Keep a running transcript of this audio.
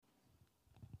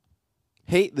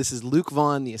Hey, this is Luke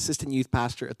Vaughn, the assistant youth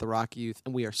pastor at the Rock Youth,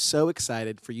 and we are so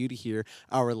excited for you to hear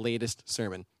our latest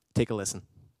sermon. Take a listen.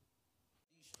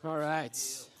 All right.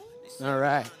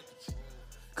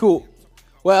 Cool.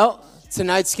 Well,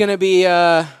 tonight's going to be, you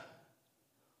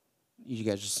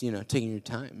guys just, taking your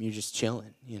time. You're just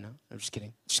chilling, I'm just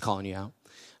kidding. Just calling you out.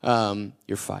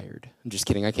 You're fired. I'm just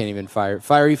kidding. I can't even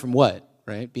fire you from what,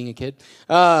 right? Being a kid?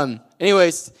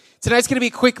 Anyways, tonight's going to be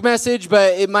a quick message,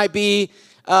 but it might be,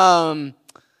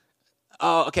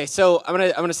 okay, so I'm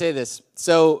gonna say this.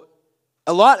 So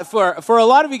for a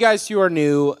lot of you guys who are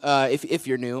new, if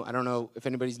you're new, I don't know if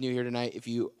anybody's new here tonight. If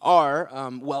you are,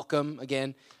 welcome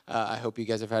again. I hope you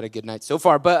guys have had a good night so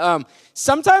far. But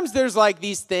sometimes there's like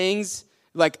these things,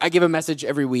 like I give a message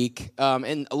every week,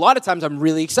 and a lot of times I'm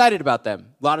really excited about them.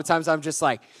 A lot of times I'm just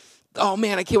like, oh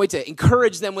man, I can't wait to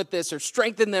encourage them with this or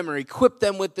strengthen them or equip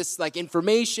them with this like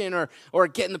information or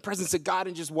get in the presence of God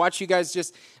and just watch you guys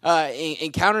just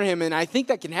encounter him. And I think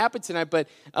that can happen tonight. But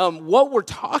what we're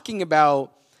talking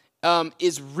about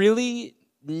is really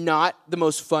not the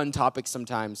most fun topic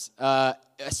sometimes,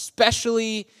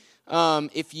 especially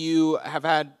if you have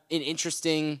had an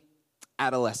interesting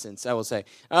adolescence, I will say.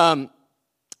 And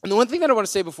the one thing that I want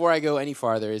to say before I go any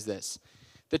farther is this.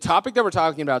 The topic that we're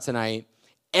talking about tonight,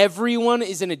 everyone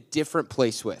is in a different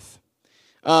place with.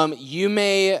 You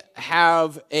may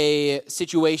have a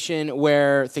situation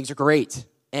where things are great,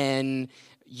 and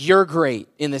you're great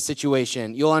in this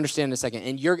situation. You'll understand in a second.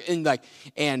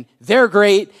 And they're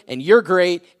great, and you're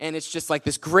great, and it's just like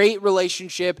this great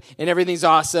relationship, and everything's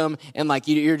awesome, and like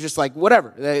you're just like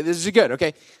whatever. This is good,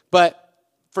 okay? But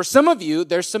for some of you,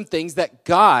 there's some things that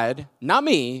God, not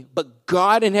me, but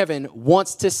God in heaven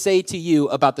wants to say to you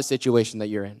about the situation that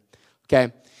you're in.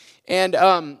 Okay, and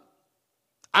I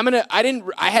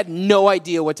had no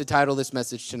idea what to title this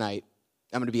message tonight.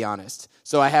 I'm gonna be honest.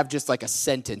 So I have just like a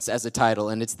sentence as a title,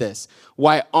 and it's this: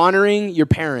 why honoring your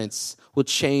parents will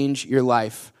change your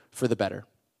life for the better.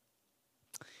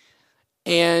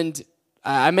 And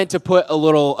I meant to put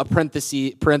a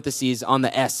parentheses on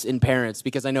the S in parents,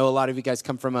 because I know a lot of you guys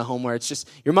come from a home where it's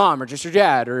just your mom or just your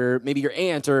dad or maybe your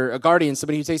aunt or a guardian,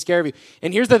 somebody who takes care of you.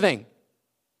 And here's the thing.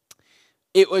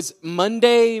 It was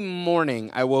Monday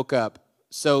morning I woke up,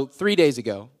 so 3 days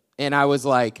ago, and I was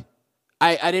like,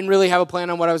 I didn't really have a plan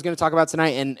on what I was going to talk about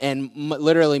tonight, and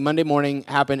literally Monday morning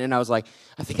happened, and I was like,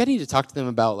 I think I need to talk to them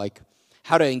about like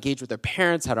how to engage with their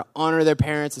parents, how to honor their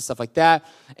parents and stuff like that.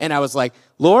 And I was like,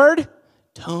 Lord,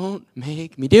 don't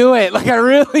make me do it. Like, I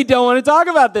really don't want to talk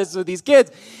about this with these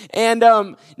kids. And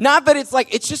not that it's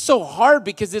like, it's just so hard,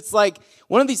 because it's like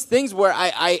one of these things where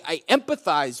I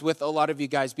empathize with a lot of you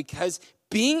guys, because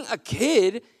being a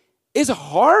kid is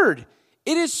hard.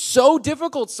 It is so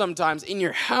difficult sometimes in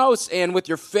your house and with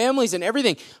your families and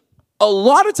everything. A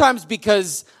lot of times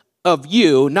because of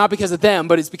you, not because of them,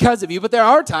 but it's because of you. But there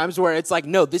are times where it's like,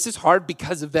 no, this is hard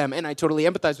because of them, and I totally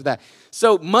empathize with that.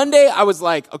 So Monday, I was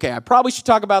like, okay, I probably should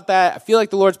talk about that. I feel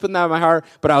like the Lord's putting that in my heart,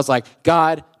 but I was like,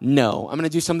 God, no, I'm going to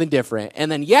do something different. And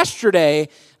then yesterday,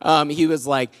 he was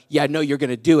like, yeah, no, you're going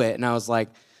to do it. And I was like,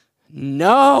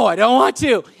 no, I don't want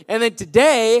to. And then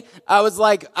today, I was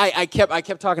like, I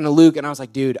kept talking to Luke, and I was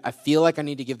like, dude, I feel like I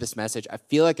need to give this message. I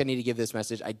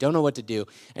don't know what to do.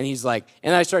 And he's like,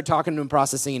 and I started talking to him,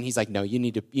 processing, and he's like, no, you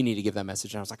need to give that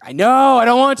message. And I was like, I know, I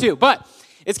don't want to, but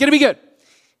it's going to be good.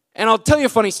 And I'll tell you a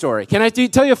funny story. Can I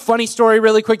tell you a funny story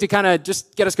really quick to kind of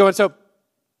just get us going? So,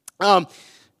 little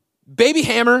baby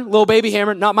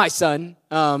Hammer, not my son,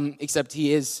 except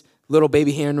he is little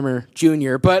baby Hammer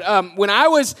Jr. But when I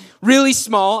was really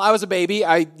small, I was a baby.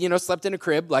 I, slept in a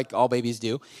crib like all babies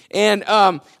do. And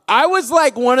I was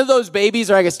like one of those babies,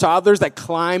 or I guess toddlers, that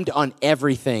climbed on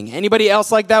everything. Anybody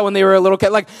else like that when they were a little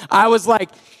kid? Like, I was like,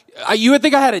 you would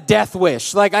think I had a death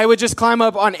wish. Like, I would just climb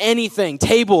up on anything,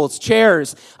 tables,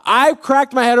 chairs. I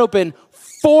cracked my head open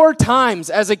 4 times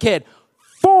as a kid.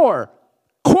 4.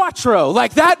 Quattro,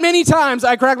 like that many times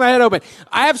I cracked my head open.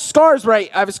 I have scars, right?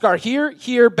 I have a scar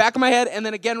here, back of my head, and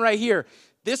then again right here.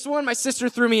 This one, my sister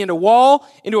threw me into a wall.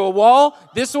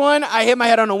 This one, I hit my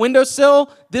head on a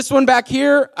windowsill. This one back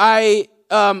here,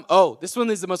 this one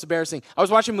is the most embarrassing. I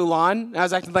was watching Mulan, and I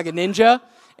was acting like a ninja,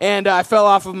 and I fell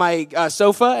off of my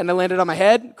sofa, and I landed on my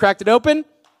head, cracked it open.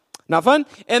 Not fun.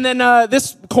 And then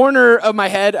this corner of my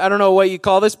head, I don't know what you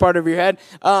call this part of your head,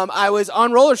 I was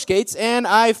on roller skates, and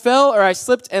I fell, or I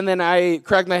slipped, and then I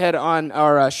cracked my head on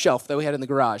our shelf that we had in the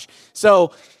garage.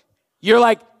 So you're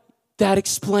like, that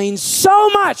explains so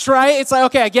much, right? It's like,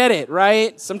 okay, I get it,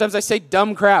 right? Sometimes I say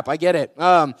dumb crap. I get it.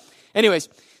 Anyways,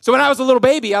 so when I was a little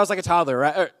baby, I was like a toddler,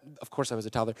 right? Of course I was a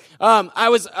toddler. I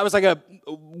was like a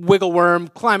wiggle worm,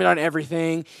 climbing on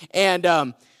everything,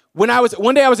 and one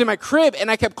day I was in my crib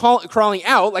and I kept crawling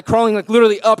out, like crawling like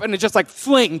literally up and it just like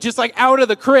fling, just like out of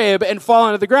the crib and fall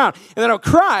onto the ground. And then I would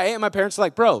cry and my parents were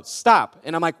like, bro, stop.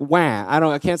 And I'm like, wah,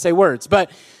 I can't say words.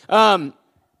 But,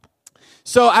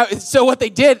 so what they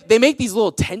did, they make these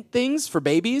little tent things for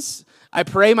babies. I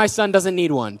pray my son doesn't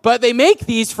need one. But they make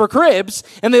these for cribs,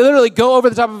 and they literally go over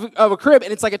the top of a crib,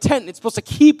 and it's like a tent, and it's supposed to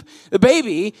keep the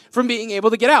baby from being able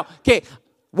to get out. Okay,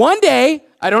 one day,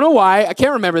 I don't know why, I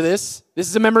can't remember this. This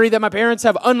is a memory that my parents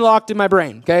have unlocked in my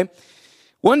brain, okay?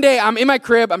 One day, I'm in my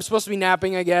crib, I'm supposed to be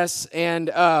napping, I guess, and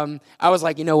I was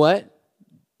like, you know what?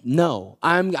 No,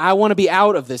 I want to be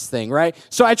out of this thing, right?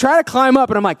 So I try to climb up,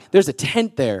 and I'm like, there's a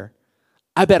tent there.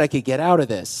 I bet I could get out of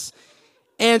this.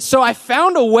 And so I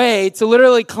found a way to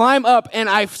literally climb up, and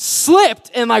I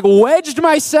slipped and like wedged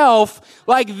myself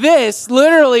like this,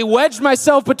 literally wedged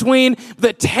myself between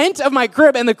the tent of my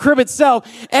crib and the crib itself.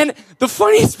 And the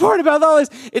funniest part about all this,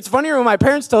 it's funnier when my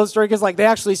parents tell the story because like they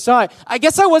actually saw it. I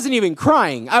guess I wasn't even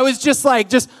crying. I was just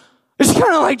kind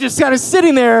of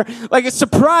sitting there like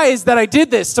surprised that I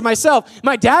did this to myself.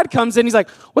 My dad comes in, he's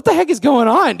like, what the heck is going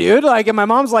on, dude? Like, and my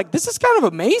mom's like, this is kind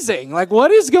of amazing. Like,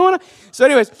 what is going on? So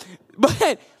anyways,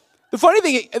 but the funny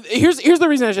thing, here's the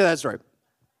reason I share that story.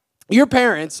 Your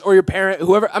parents or your parent,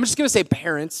 whoever, I'm just going to say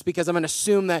parents because I'm going to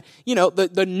assume that, you know,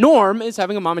 the norm is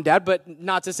having a mom and dad, but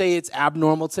not to say it's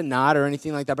abnormal to not or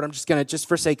anything like that, but I'm just going to, just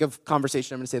for sake of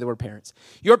conversation, I'm going to say the word parents.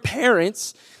 Your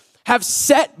parents have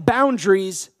set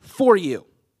boundaries for you.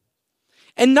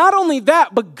 And not only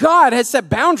that, but God has set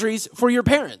boundaries for your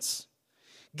parents.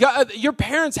 God, your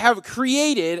parents have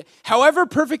created, however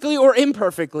perfectly or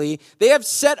imperfectly, they have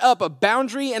set up a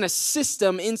boundary and a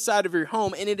system inside of your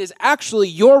home, and it is actually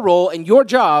your role and your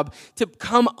job to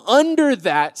come under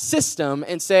that system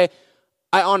and say,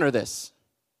 I honor this.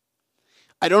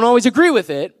 I don't always agree with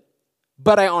it,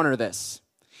 but I honor this.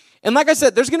 And like I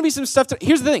said, there's going to be some stuff.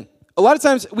 Here's the thing. A lot of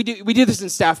times we do this in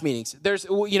staff meetings. There's,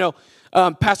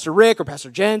 Pastor Rick or Pastor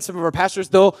Jen, some of our pastors,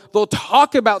 they'll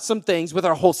talk about some things with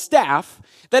our whole staff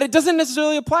that it doesn't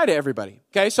necessarily apply to everybody,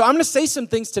 okay? So I'm going to say some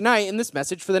things tonight in this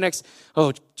message for the next,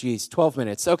 12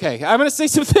 minutes. Okay, I'm going to say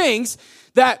some things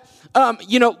that,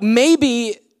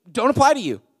 maybe don't apply to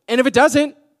you. And if it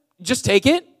doesn't, just take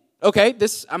it, okay?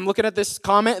 I'm looking at this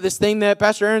comment, this thing that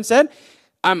Pastor Aaron said.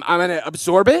 I'm going to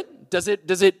absorb it. Does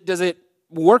it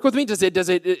work with me? Is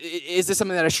this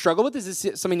something that I struggle with? Is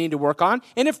this something I need to work on?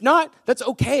 And if not, that's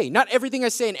okay. Not everything I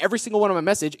say in every single one of my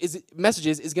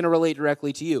messages is going to relate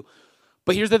directly to you.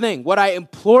 But here's the thing. What I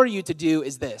implore you to do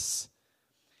is this.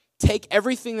 Take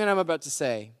everything that I'm about to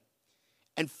say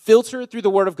and filter it through the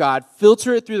Word of God,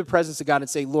 filter it through the presence of God and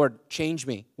say, Lord, change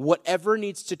me. Whatever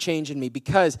needs to change in me,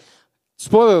 because,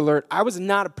 spoiler alert, I was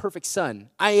not a perfect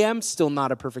son. I am still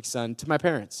not a perfect son to my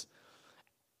parents.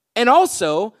 And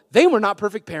also, they were not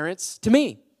perfect parents to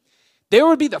me. They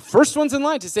would be the first ones in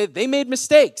line to say they made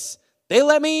mistakes. They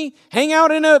let me hang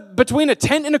out between a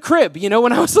tent and a crib,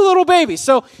 when I was a little baby.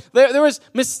 So there was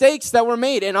mistakes that were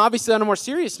made. And obviously, on a more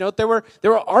serious note, there were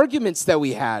arguments that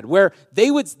we had where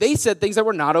they said things that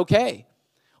were not okay.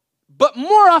 But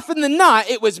more often than not,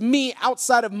 it was me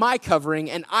outside of my covering,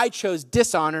 and I chose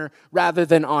dishonor rather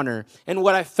than honor. And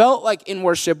what I felt like in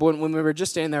worship when we were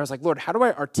just standing there, I was like, Lord, how do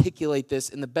I articulate this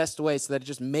in the best way so that it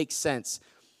just makes sense?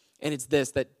 And it's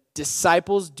this, that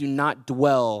disciples do not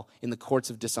dwell in the courts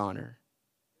of dishonor.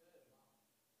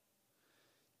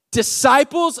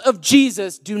 Disciples of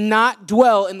Jesus do not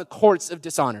dwell in the courts of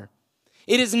dishonor.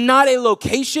 It is not a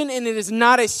location, and it is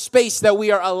not a space that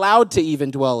we are allowed to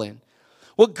even dwell in.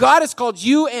 What God has called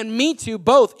you and me to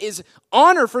both is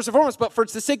honor, first and foremost, but for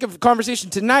the sake of conversation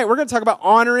tonight, we're going to talk about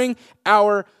honoring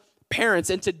our parents.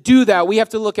 And to do that, we have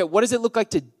to look at what does it look like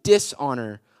to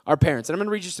dishonor our parents. And I'm going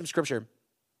to read you some scripture.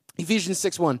 Ephesians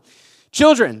 6:1.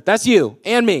 Children, that's you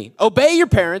and me, obey your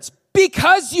parents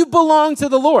because you belong to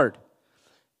the Lord,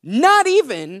 not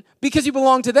even because you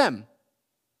belong to them.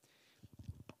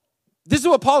 This is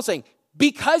what Paul's saying.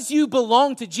 Because you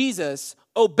belong to Jesus,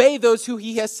 obey those who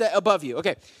he has set above you.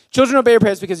 Okay, children, obey your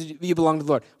parents because you belong to the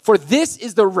Lord. For this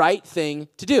is the right thing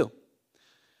to do.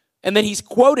 And then he's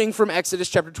quoting from Exodus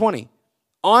chapter 20.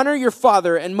 Honor your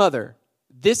father and mother.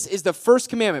 This is the first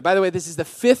commandment. By the way, this is the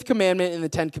fifth commandment in the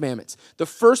 10 commandments. The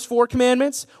first 4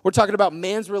 commandments, we're talking about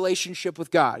man's relationship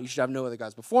with God. You should have no other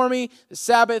gods before me, the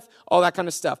Sabbath, all that kind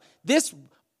of stuff. This,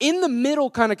 in the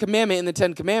middle kind of commandment in the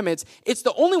 10 commandments, it's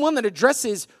the only one that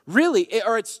addresses really,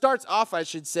 or it starts off, I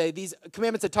should say, these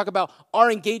commandments that talk about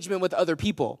our engagement with other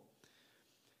people.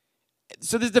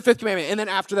 So this is the 5th commandment. And then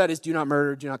after that is do not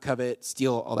murder, do not covet,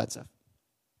 steal, all that stuff.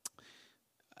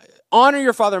 Honor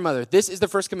your father and mother. This is the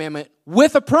first commandment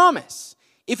with a promise.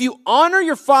 If you honor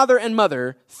your father and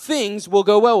mother, things will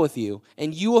go well with you,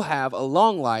 and you will have a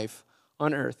long life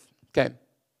on earth. Okay.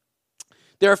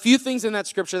 There are a few things in that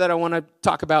scripture that I want to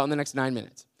talk about in the next 9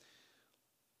 minutes.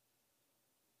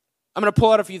 I'm going to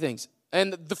pull out a few things.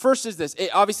 And the first is this.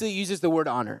 It obviously uses the word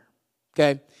honor.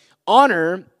 Okay.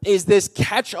 Honor is this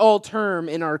catch-all term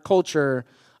in our culture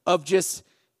of just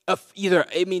either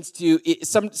it means to,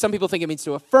 some people think it means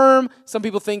to affirm. Some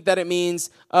people think that it means,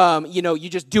 you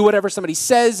just do whatever somebody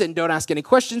says and don't ask any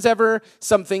questions ever.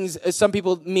 Some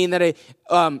people mean that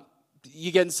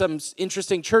you get in some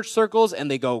interesting church circles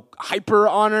and they go hyper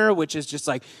honor, which is just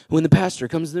like when the pastor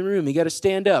comes in the room, you got to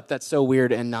stand up. That's so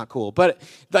weird and not cool. But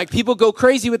like people go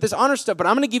crazy with this honor stuff. But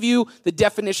I'm going to give you the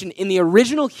definition in the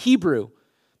original Hebrew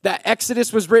that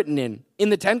Exodus was written in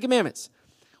the Ten Commandments.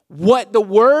 What the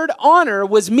word honor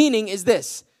was meaning is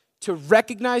this: to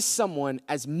recognize someone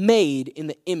as made in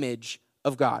the image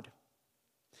of God.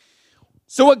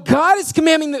 So what God is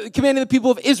commanding the people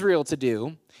of Israel to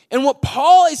do, and what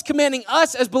Paul is commanding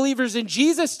us as believers in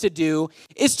Jesus to do,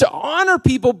 is to honor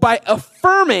people by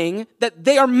affirming that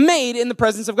they are made in the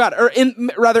presence of God, or in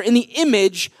the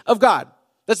image of God.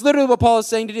 That's literally what Paul is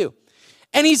saying to do.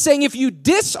 And he's saying if you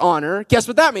dishonor, guess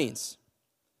what that means?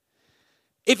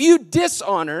 If you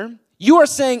dishonor, you are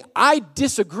saying, I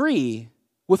disagree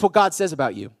with what God says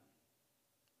about you.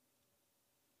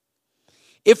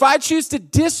 If I choose to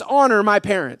dishonor my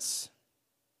parents,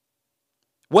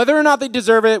 whether or not they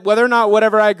deserve it, whether or not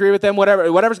whatever I agree with them,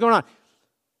 whatever's going on,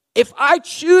 if I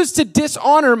choose to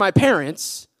dishonor my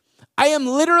parents, I am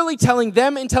literally telling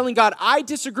them and telling God, I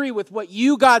disagree with what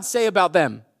you, God, say about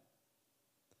them.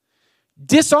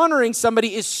 Dishonoring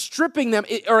somebody is stripping them,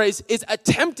 or is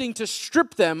attempting to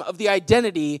strip them of the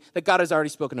identity that God has already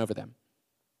spoken over them.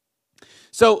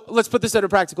 So let's put this at a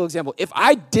practical example. If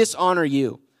I dishonor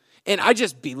you and I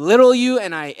just belittle you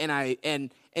and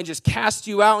just cast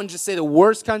you out and just say the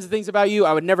worst kinds of things about you,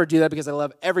 I would never do that because I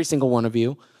love every single one of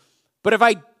you. But if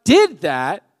I did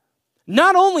that,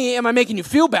 not only am I making you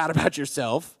feel bad about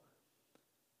yourself,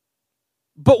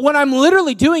 but what I'm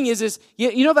literally doing is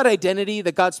you know that identity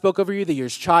that God spoke over you, that you're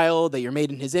his child, that you're made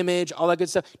in his image, all that good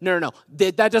stuff? No.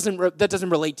 That doesn't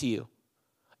relate to you.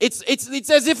 It's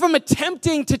as if I'm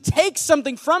attempting to take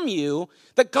something from you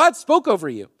that God spoke over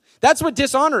you. That's what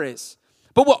dishonor is.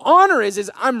 But what honor is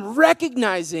I'm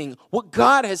recognizing what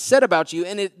God has said about you,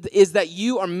 and it is that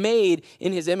you are made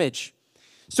in his image.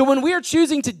 So when we are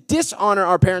choosing to dishonor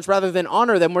our parents rather than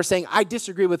honor them, we're saying, I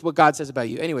disagree with what God says about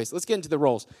you. Anyways, let's get into the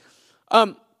roles.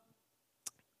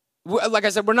 Like I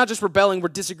said, we're not just rebelling, we're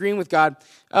disagreeing with God.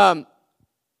 God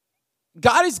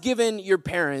has given your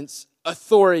parents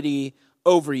authority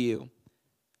over you.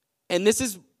 And this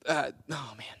is, God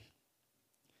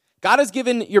has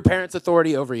given your parents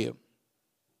authority over you.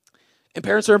 And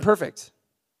parents are imperfect.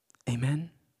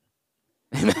 Amen?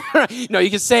 Amen. No, you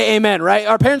can say amen, right?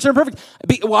 Our parents are imperfect.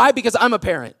 Why? Because I'm a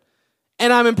parent.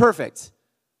 And I'm imperfect.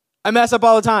 I mess up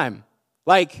all the time.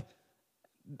 Like,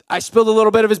 I spilled a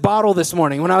little bit of his bottle this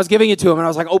morning when I was giving it to him, and I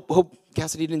was like, oh, hope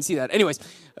Cassidy didn't see that. Anyways,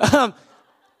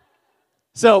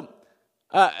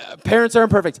 parents are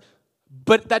imperfect,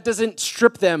 but that doesn't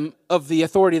strip them of the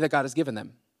authority that God has given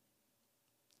them.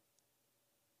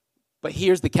 But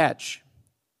here's the catch.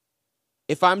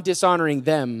 If I'm dishonoring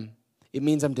them, it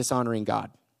means I'm dishonoring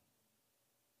God.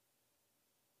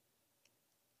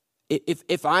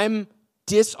 If I'm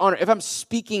if I'm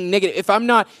speaking negative, if I'm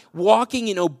not walking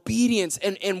in obedience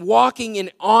and walking in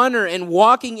honor and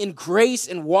walking in grace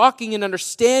and walking in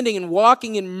understanding and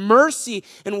walking in mercy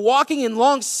and walking in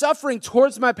long suffering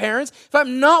towards my parents, if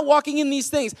I'm not walking in these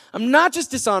things, I'm not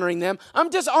just dishonoring them, I'm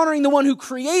dishonoring the one who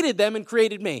created them and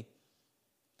created me.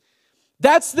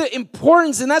 That's the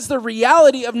importance and that's the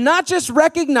reality of not just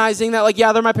recognizing that, like,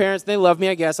 yeah, they're my parents, they love me,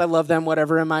 I guess, I love them,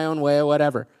 whatever, in my own way or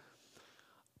whatever.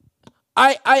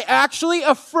 I actually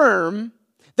affirm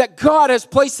that God has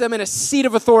placed them in a seat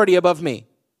of authority above me.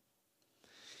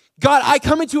 God, I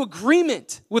come into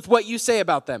agreement with what you say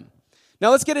about them. Now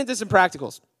let's get into some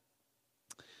practicals.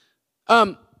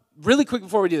 Really quick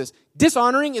before we do this.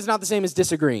 Dishonoring is not the same as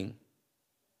disagreeing.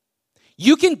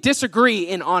 You can disagree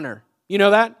in honor. You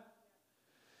know that?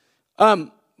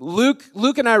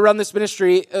 Luke and I run this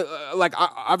ministry.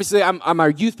 Obviously, I'm our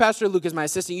youth pastor. Luke is my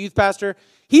assistant youth pastor.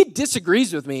 He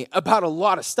disagrees with me about a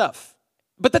lot of stuff,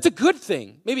 but that's a good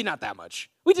thing. Maybe not that much.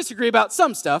 We disagree about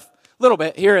some stuff, a little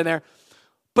bit here and there,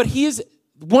 but he is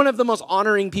one of the most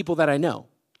honoring people that I know.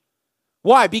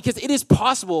 Why? Because it is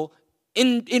possible.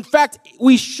 In fact,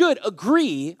 we should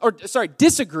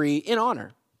disagree in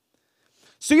honor.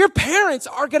 So your parents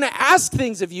are going to ask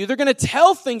things of you. They're going to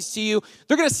tell things to you.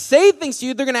 They're going to say things to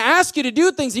you. They're going to ask you to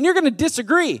do things, and you're going to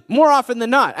disagree more often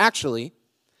than not, actually.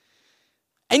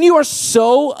 And you are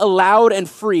so allowed and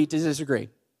free to disagree.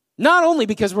 Not only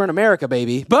because we're in America,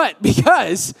 baby, but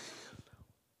because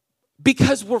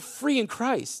we're free in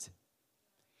Christ.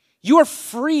 You are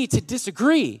free to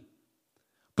disagree,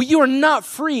 but you are not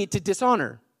free to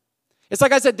dishonor. It's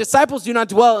like I said, disciples do not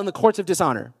dwell in the courts of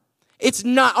dishonor. It's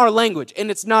not our language, and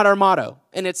it's not our motto,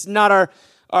 and it's not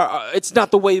it's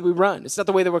not the way we run. It's not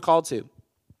the way that we're called to.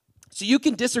 So you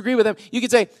can disagree with them. You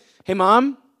can say, hey,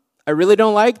 Mom, I really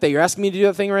don't like that you're asking me to do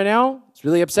that thing right now. It's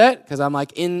really upset because I'm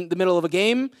like in the middle of a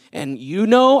game, and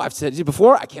I've said to you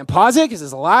before, I can't pause it because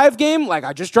it's a live game. Like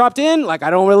I just dropped in. Like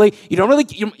you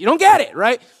don't get it,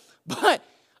 right? But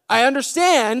I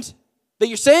understand that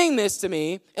you're saying this to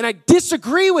me, and I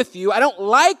disagree with you. I don't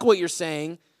like what you're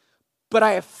saying, but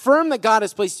I affirm that God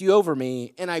has placed you over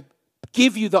me, and I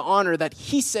give you the honor that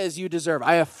he says you deserve.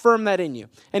 I affirm that in you.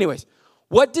 Anyways,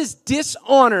 what does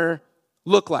dishonor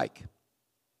look like?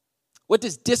 What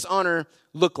does dishonor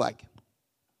look like?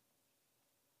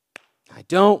 I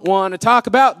don't want to talk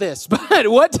about this, but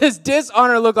what does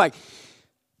dishonor look like?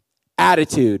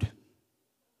 Attitude.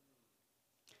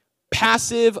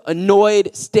 Passive,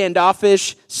 annoyed,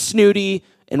 standoffish, snooty,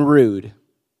 and rude.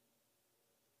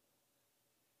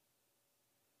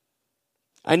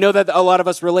 I know that a lot of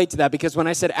us relate to that because when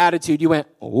I said attitude, you went,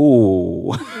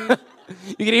 oh.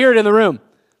 You can hear it in the room.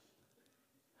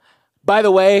 By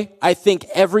the way, I think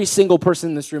every single person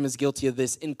in this room is guilty of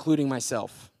this, including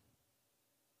myself.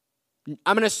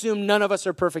 I'm going to assume none of us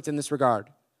are perfect in this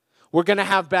regard. We're going to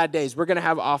have bad days. We're going to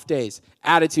have off days.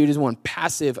 Attitude is one.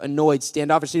 Passive, annoyed,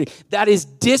 standoffish. That is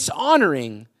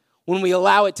dishonoring when we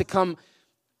allow it to come.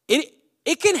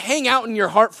 It can hang out in your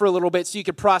heart for a little bit so you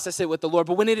can process it with the Lord.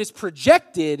 But when it is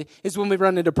projected is when we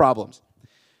run into problems.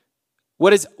 What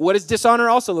does dishonor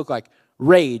also look like?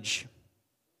 Rage.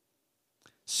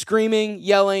 Screaming,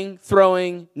 yelling,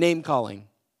 throwing, name-calling.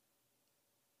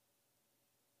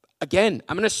 Again,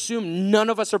 I'm going to assume none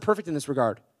of us are perfect in this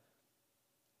regard.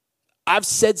 I've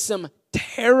said some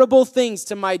terrible things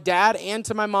to my dad and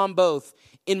to my mom both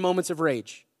in moments of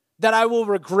rage that I will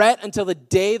regret until the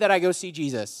day that I go see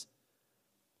Jesus.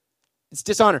 It's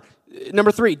dishonor.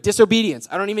 Number 3, disobedience.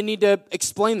 I don't even need to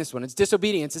explain this one. It's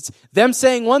disobedience. It's them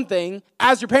saying one thing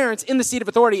as your parents in the seat of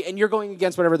authority, and you're going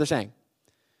against whatever they're saying.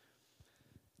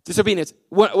 Disobedience.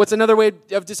 What's another way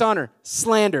of dishonor?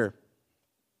 Slander.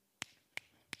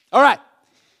 All right.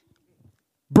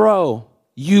 Bro,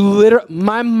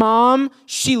 my mom,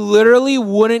 she literally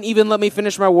wouldn't even let me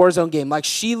finish my Warzone game. Like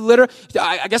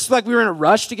I guess like we were in a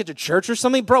rush to get to church or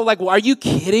something. Bro, like, are you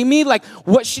kidding me? Like,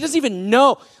 what? She doesn't even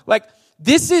know. Like,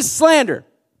 this is slander.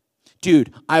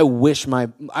 Dude, I wish my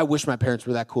parents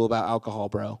were that cool about alcohol,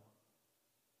 bro.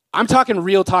 I'm talking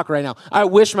real talk right now. I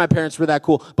wish my parents were that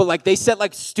cool, but like they set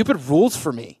like stupid rules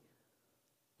for me.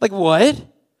 Like what?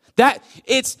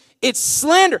 It's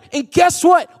slander. And guess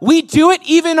what? We do it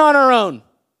even on our own.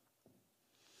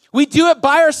 We do it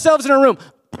by ourselves in our room.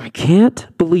 I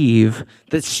can't believe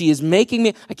that she is making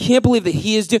me. I can't believe that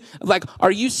he is doing. Like,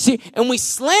 are you serious? And we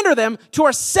slander them to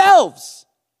ourselves.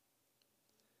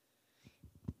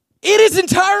 It is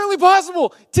entirely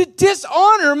possible to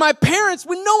dishonor my parents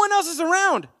when no one else is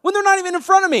around, when they're not even in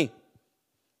front of me.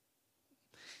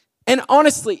 And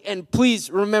honestly, and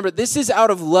please remember, this is out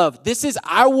of love.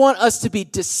 I want us to be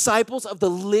disciples of the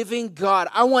living God.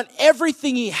 I want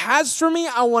everything he has for me.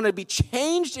 I want to be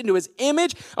changed into his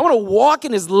image. I want to walk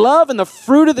in his love and the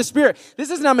fruit of the Spirit.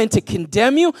 This is not meant to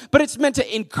condemn you, but it's meant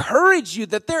to encourage you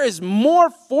that there is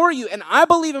more for you. And I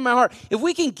believe in my heart, if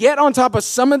we can get on top of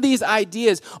some of these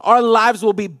ideas, our lives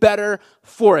will be better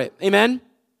for it. Amen?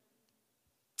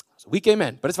 It's a weak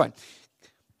amen, but it's fine.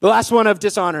 The last one of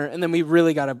dishonor, and then we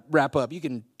really got to wrap up. You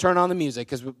can turn on the music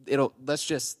because that's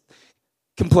just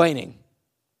complaining.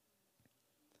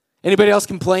 Anybody else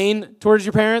complain towards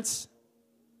your parents?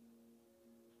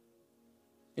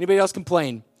 Anybody else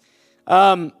complain?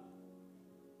 Okay.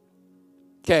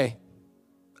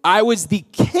 I was the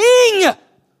king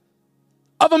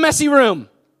of a messy room.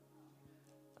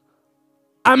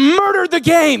 I murdered the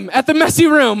game at the messy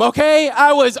room, okay?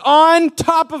 I was on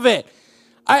top of it.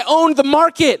 I owned the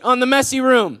market on the messy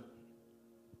room.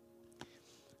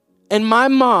 And my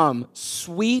mom,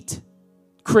 sweet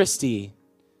Christy,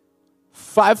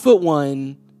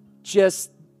 5'1", just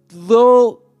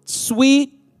little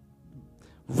sweet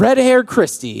red-haired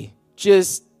Christy,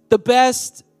 just the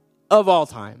best of all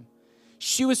time.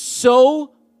 She was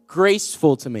so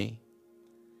graceful to me.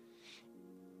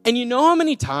 And you know how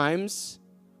many times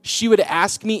she would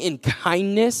ask me in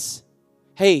kindness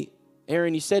hey,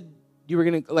 Aaron, you said you were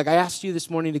going to, like I asked you this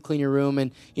morning to clean your room,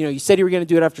 and you said you were going to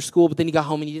do it after school, but then you got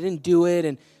home and you didn't do it.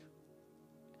 And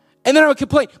then I would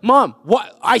complain, Mom,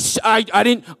 what? I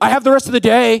didn't, I have the rest of the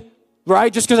day,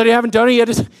 right? Just because I haven't done it yet.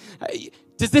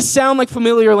 Does this sound like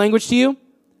familiar language to you?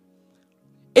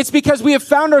 It's because we have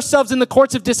found ourselves in the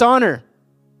courts of dishonor.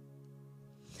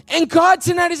 And God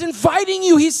tonight is inviting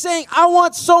you. He's saying, I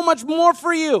want so much more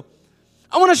for you.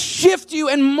 I want to shift you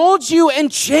and mold you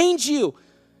and change you.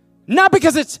 Not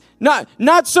because it's not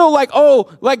so like,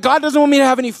 oh, like God doesn't want me to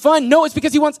have any fun. No, it's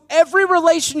because he wants every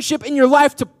relationship in your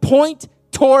life to point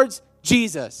towards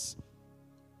Jesus.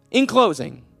 In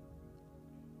closing.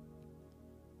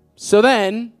 So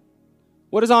then,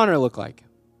 what does honor look like?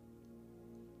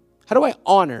 How do I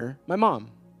honor my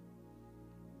mom?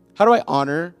 How do I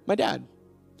honor my dad?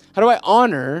 How do I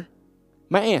honor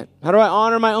my aunt? How do I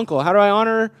honor my uncle? How do I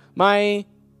honor my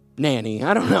nanny?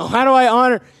 I don't know. How do I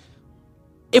honor?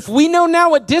 If we know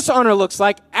now what dishonor looks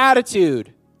like,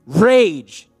 attitude,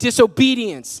 rage,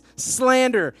 disobedience,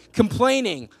 slander,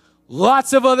 complaining,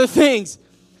 lots of other things,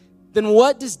 then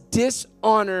what does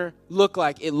dishonor look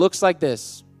like? It looks like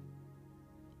this.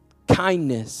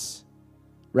 Kindness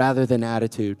rather than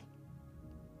attitude.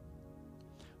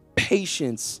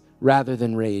 Patience rather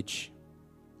than rage.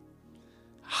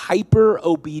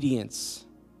 Hyper-obedience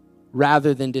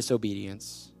rather than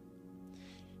disobedience.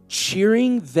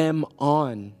 Cheering them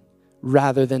on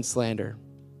rather than slander.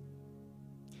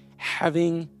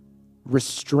 Having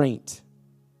restraint.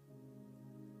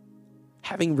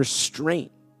 Having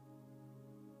restraint.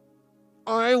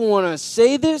 I want to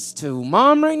say this to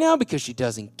Mom right now because she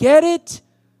doesn't get it.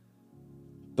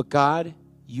 But God,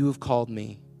 you have called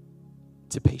me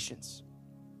to patience.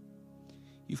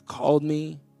 You've called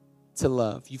me to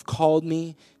love. You've called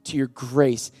me to your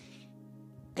grace.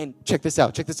 And check this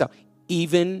out.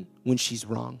 Even when she's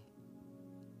wrong.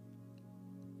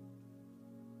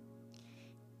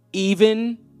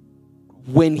 Even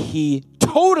when he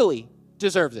totally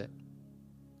deserves it.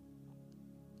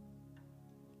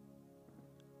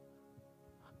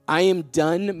 I am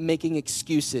done making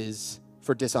excuses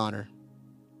for dishonor.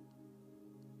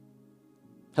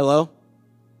 Hello?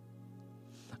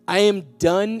 I am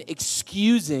done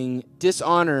excusing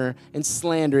dishonor and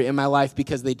slander in my life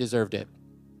because they deserved it.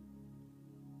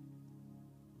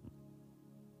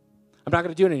 I'm not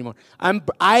going to do it anymore.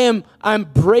 I'm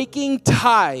breaking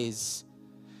ties,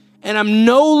 and I'm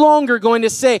no longer going to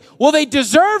say, well, they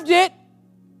deserved it,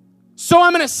 so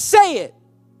I'm going to say it.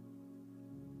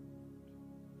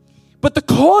 But the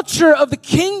culture of the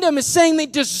kingdom is saying they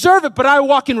deserve it, but I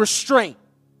walk in restraint.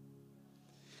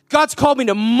 God's called me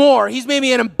to more. He's made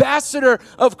me an ambassador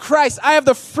of Christ. I have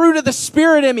the fruit of the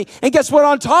Spirit in me. And guess what?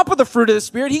 On top of the fruit of the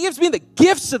Spirit, he gives me the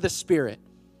gifts of the Spirit.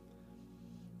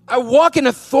 I walk in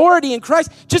authority in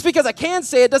Christ. Just because I can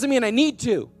say it doesn't mean I need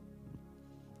to.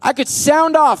 I could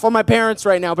sound off on my parents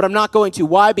right now, but I'm not going to.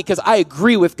 Why? Because I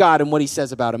agree with God and what he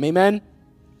says about them. Amen?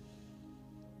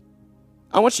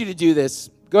 I want you to do this.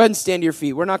 Go ahead and stand to your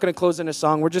feet. We're not going to close in a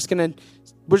song. We're just going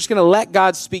to let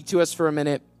God speak to us for a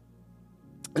minute.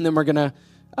 And then we're gonna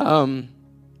go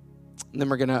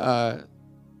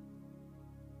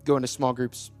into small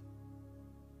groups.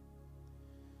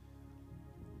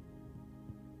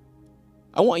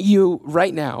 I want you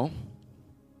right now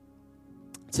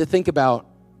to think about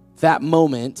that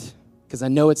moment, because I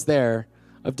know it's there,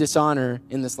 of dishonor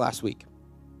in this last week.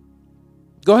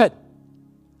 Go ahead.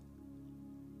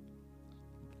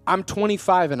 I'm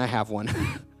 25 and I have one.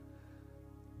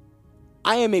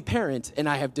 I am a parent, and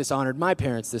I have dishonored my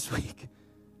parents this week.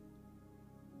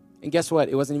 And guess what?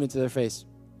 It wasn't even to their face.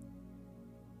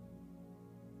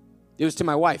 It was to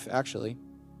my wife, actually.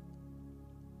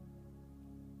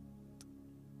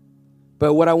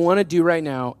 But what I want to do right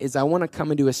now is I want to come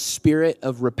into a spirit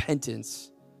of repentance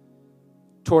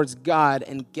towards God,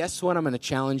 and guess what I'm going to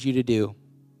challenge you to do?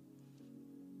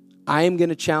 I am going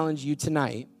to challenge you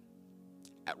tonight,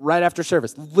 right after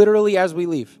service, literally as we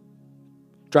leave.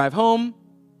 Drive home.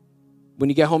 When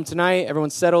you get home tonight,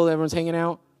 everyone's settled, everyone's hanging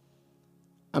out.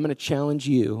 I'm going to challenge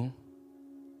you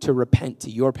to repent to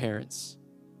your parents.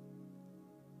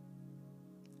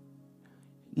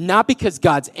 Not because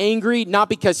God's angry, not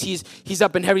because he's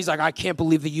up in heaven, he's like, I can't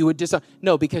believe that you would dishonor.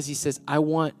 No, because he says, I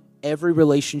want every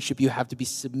relationship you have to be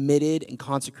submitted and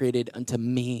consecrated unto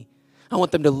me. I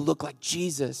want them to look like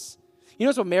Jesus. You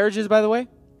know what marriage is, by the way?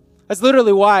 That's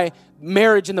literally why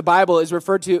marriage in the Bible is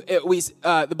referred to.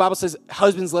 The Bible says,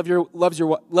 husbands, love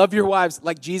your wives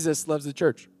like Jesus loves the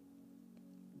church.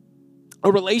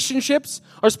 Our relationships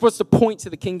are supposed to point to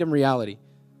the kingdom reality.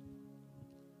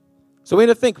 So we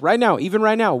need to think right now, even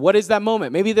right now, what is that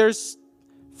moment? Maybe there's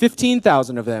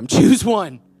 15,000 of them. Choose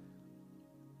one.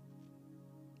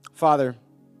 Father,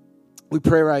 we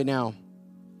pray right now,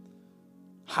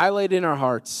 highlight in our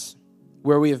hearts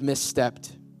where we have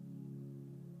misstepped.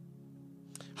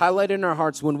 Highlight in our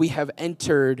hearts when we have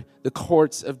entered the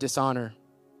courts of dishonor,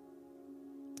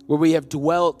 where we have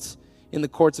dwelt in the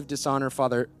courts of dishonor,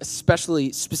 Father,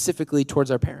 especially, specifically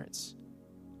towards our parents.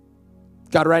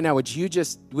 God, right now, would you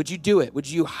do it? Would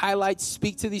you highlight,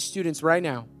 speak to these students right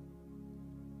now?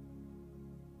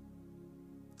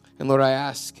 And Lord, I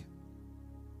ask,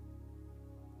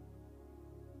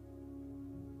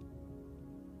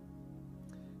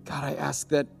 God, I ask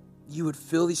that you would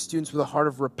fill these students with a heart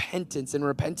of repentance. And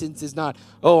repentance is not,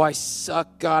 oh, I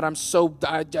suck, God, I'm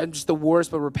just the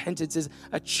worst. But repentance is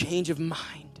a change of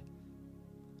mind.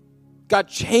 God,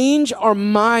 change our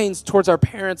minds towards our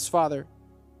parents, Father.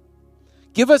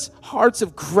 Give us hearts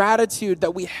of gratitude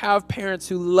that we have parents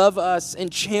who love us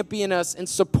and champion us and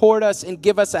support us and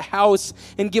give us a house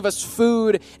and give us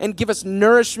food and give us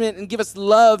nourishment and give us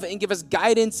love and give us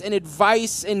guidance and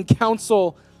advice and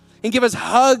counsel and give us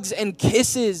hugs and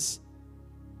kisses.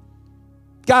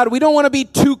 God, we don't want to be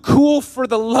too cool for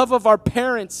the love of our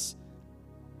parents.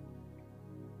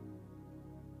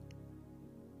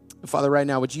 Father, right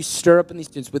now, would you stir up in these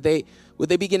students? Would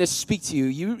they begin to speak to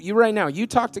you? You right now, you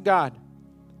talk to God.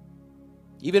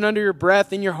 Even under your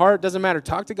breath, in your heart, doesn't matter.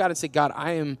 Talk to God and say, God,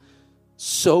 I am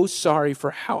so sorry for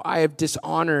how I have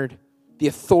dishonored the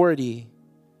authority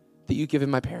that you've given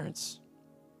my parents.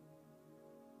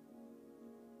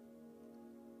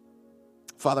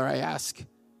 Father, I ask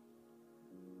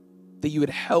that you would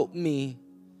help me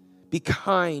be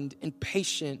kind and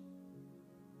patient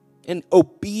and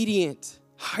obedient,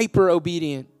 hyper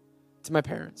obedient to my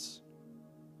parents.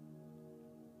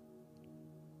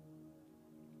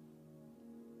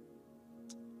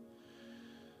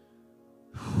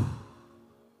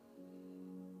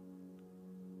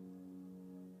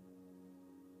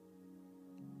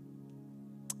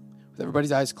 With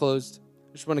everybody's eyes closed,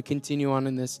 I just want to continue on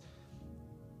in this.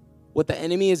 What the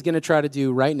enemy is going to try to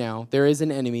do right now, there is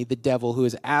an enemy, the devil, who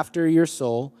is after your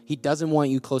soul. He doesn't want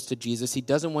you close to Jesus. He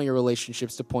doesn't want your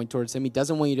relationships to point towards him. He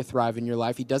doesn't want you to thrive in your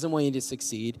life. He doesn't want you to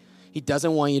succeed. He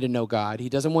doesn't want you to know God. He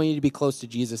doesn't want you to be close to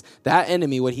Jesus. That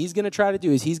enemy, what he's going to try to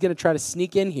do is he's going to try to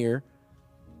sneak in here,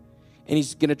 and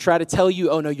he's going to try to tell you,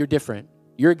 oh, no, you're different.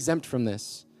 You're exempt from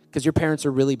this because your parents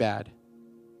are really bad.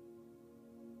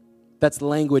 That's the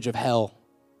language of hell.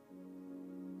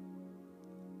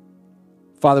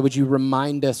 Father, would you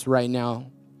remind us right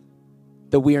now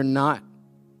that we are not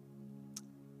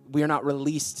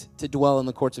released to dwell in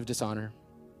the courts of dishonor.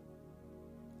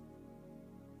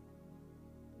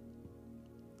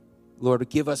 Lord,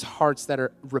 give us hearts that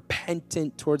are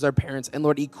repentant towards our parents. And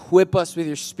Lord, equip us with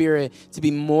your Spirit to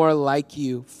be more like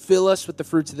you. Fill us with the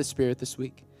fruits of the Spirit this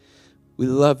week. We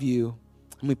love you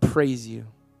and we praise you.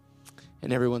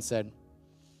 And everyone said,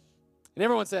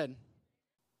 That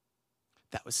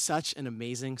was such an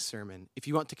amazing sermon. If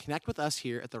you want to connect with us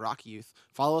here at the Rock Youth,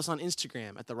 follow us on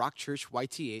Instagram at the Rock Church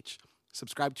YTH,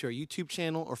 subscribe to our YouTube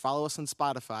channel, or follow us on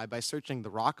Spotify by searching the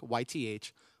Rock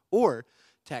YTH, or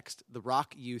text the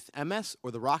Rock Youth MS or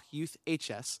the Rock Youth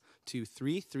HS to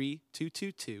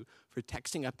 33222 for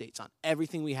texting updates on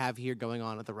everything we have here going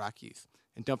on at the Rock Youth.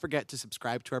 And don't forget to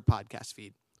subscribe to our podcast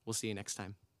feed. We'll see you next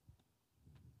time.